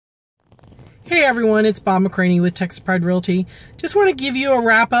Hey everyone, it's Bob McCraney with Texas Pride Realty. Just want to give you a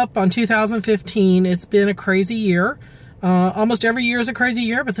wrap up on 2015. It's been a crazy year. Almost every year is a crazy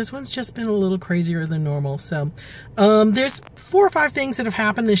year, but this one's just been a little crazier than normal. So there's 4 or 5 things that have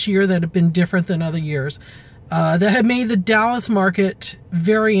happened this year that have been different than other years that have made the Dallas market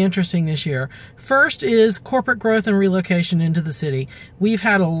very interesting this year. First is corporate growth and relocation into the city. We've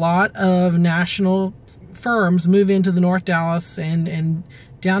had a lot of national firms move into the North Dallas and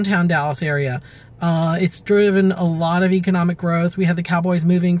downtown Dallas area. It's driven a lot of economic growth. We had the Cowboys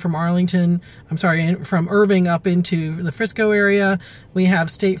moving from from Irving up into the Frisco area. We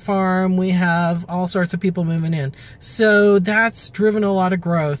have State Farm. We have all sorts of people moving in. So that's driven a lot of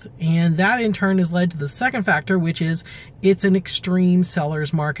growth. And that in turn has led to the second factor, which is it's an extreme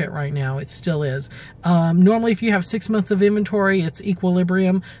seller's market right now. It still is. Normally, if you have 6 months of inventory, it's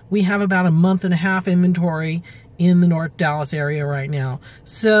equilibrium. We have about a month and a half inventory in the North Dallas area right now.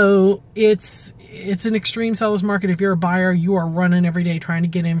 So it's an extreme seller's market. If you're a buyer, you are running every day trying to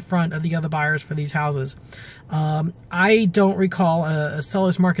get in front of the other buyers for these houses. I don't recall a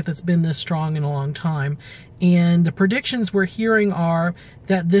seller's market that's been this strong in a long time. And the predictions we're hearing are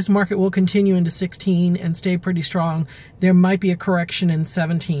that this market will continue into 16 and stay pretty strong. There might be a correction in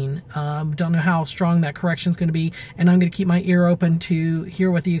 17. Don't know how strong that correction is going to be, and I'm going to keep my ear open to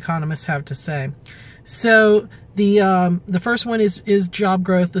hear what the economists have to say. So the first one is job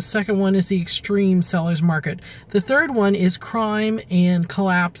growth. The second one is the extreme seller's market. The third one is crime and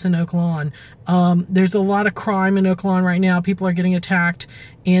collapse in Oak Lawn. There's a lot of crime in Oak Lawn right now. People are getting attacked,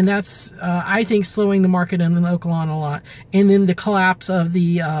 and that's I think slowing the market in Oak Lawn a lot. And then the collapse of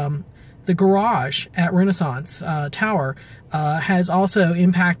the garage at Renaissance Tower has also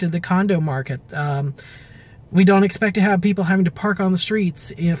impacted the condo market. We don't expect to have people having to park on the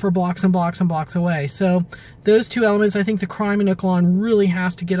streets for blocks and blocks and blocks away. So those two elements, I think the crime in Oak Lawn really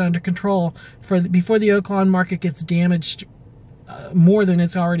has to get under control before the Oak Lawn market gets damaged more than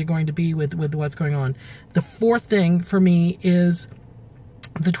it's already going to be with what's going on. The fourth thing for me is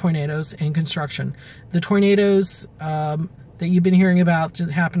the tornadoes and construction. The tornadoes that you've been hearing about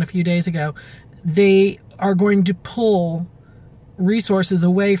just happened a few days ago. They are going to pull resources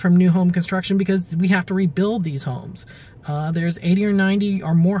away from new home construction because we have to rebuild these homes. There's 80 or 90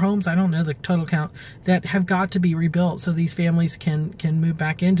 or more homes, I don't know the total count, that have got to be rebuilt so these families can move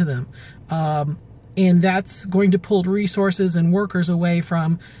back into them. And that's going to pull resources and workers away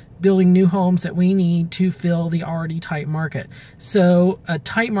from building new homes that we need to fill the already tight market. So a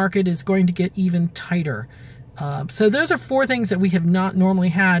tight market is going to get even tighter. So those are 4 things that we have not normally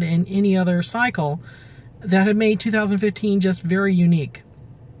had in any other cycle that have made 2015 just very unique.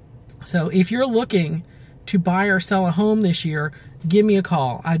 So if you're looking to buy or sell a home this year, give me a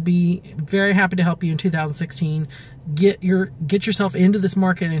call. I'd be very happy to help you in 2016. Get yourself into this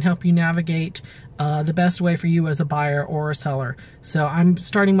market and help you navigate the best way for you as a buyer or a seller. So I'm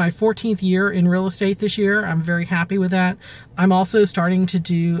starting my 14th year in real estate this year. I'm very happy with that. I'm also starting to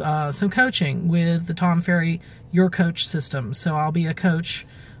do some coaching with the Tom Ferry Your Coach system. So I'll be a coach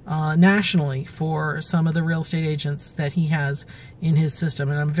nationally for some of the real estate agents that he has in his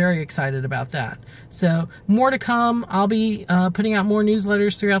system, and I'm very excited about that. So more to come. I'll be putting out more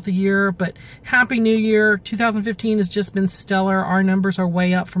newsletters throughout the year, but Happy New Year. 2015 has just been stellar. Our numbers are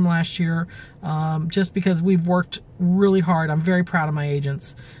way up from last year just because we've worked really hard. I'm very proud of my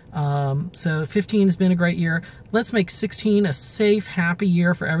agents. So 15 has been a great year. Let's make 16 a safe, happy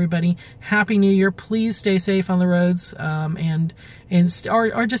year for everybody. Happy New Year. Please stay safe on the roads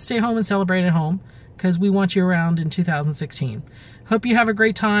or just stay home and celebrate at home because we want you around in 2016. Hope you have a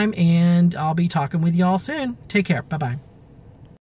great time, and I'll be talking with you all soon. Take care. Bye-bye.